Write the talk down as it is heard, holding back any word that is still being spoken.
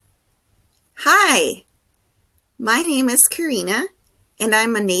Hi, my name is Karina, and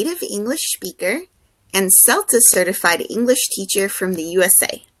I'm a native English speaker and CELTA-certified English teacher from the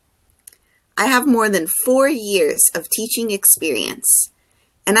USA. I have more than 4 years of teaching experience,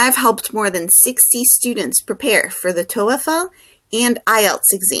 and I've helped more than 60 students prepare for the TOEFL and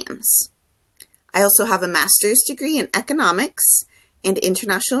IELTS exams. I also have a master's degree in economics and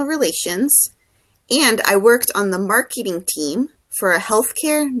international relations, and I worked on the marketing team for a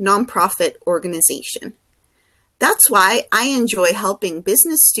healthcare nonprofit organization. That's why I enjoy helping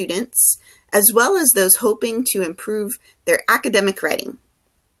business students as well as those hoping to improve their academic writing.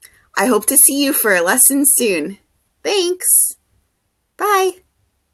 I hope to see you for a lesson soon. Thanks. Bye.